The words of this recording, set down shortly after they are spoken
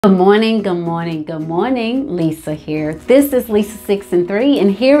Good morning, good morning, good morning. Lisa here. This is Lisa 6 and 3,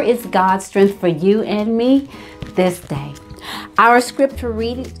 and here is God's strength for you and me this day. Our scripture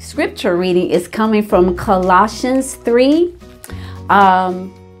reading is coming from Colossians 3,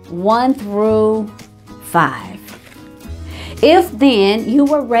 1 through 5. If then you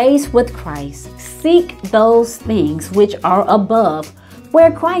were raised with Christ, seek those things which are above,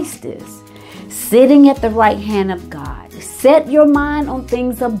 where Christ is, sitting at the right hand of God. Set your mind on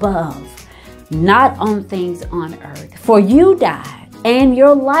things above, not on things on earth. For you died, and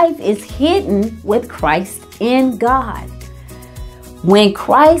your life is hidden with Christ in God. When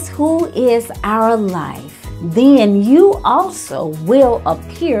Christ, who is our life, then you also will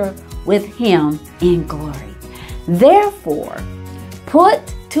appear with him in glory. Therefore, put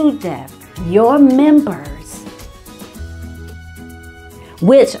to death your members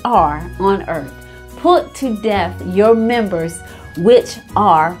which are on earth. Put to death your members which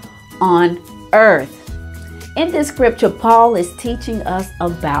are on earth. In this scripture, Paul is teaching us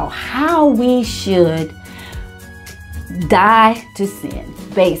about how we should die to sin.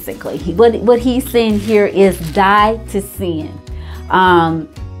 Basically, what he's saying here is die to sin. And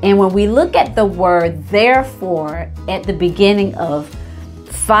when we look at the word therefore at the beginning of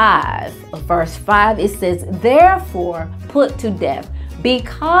verse 5, it says, therefore put to death.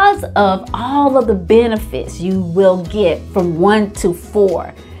 Because of all of the benefits you will get from 1 to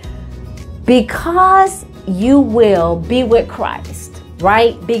 4, because you will be with Christ,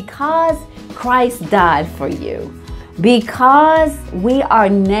 right? Because Christ died for you, because we are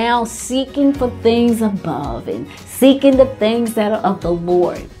now seeking for things above and seeking the things that are of the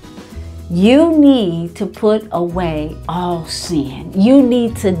Lord, you need to put away all sin. You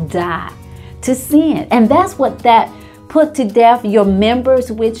need to die to sin. And that's what that put to death your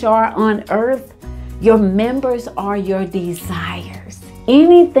members which are on earth. Your members are your desires.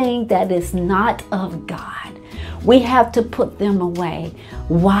 Anything that is not of God, we have to put them away.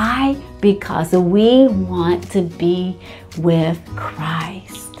 Why? Because we want to be with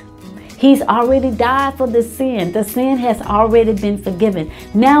Christ. He's already died for the sin. The sin has already been forgiven.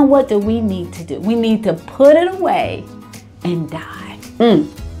 Now what do we need to do? We need to put it away and die.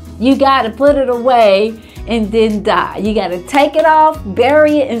 You got to put it away and then die. You got to take it off,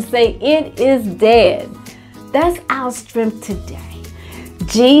 bury it, and say it is dead. That's our strength today.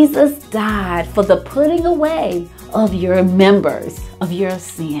 Jesus died for the putting away of your members of your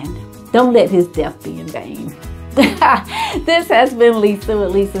sin. Don't let his death be in vain. This has been Lisa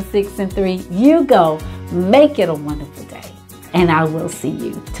with Lisa 6 and 3. You go, make it a wonderful day, and I will see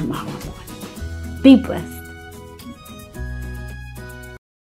you tomorrow morning. Be blessed.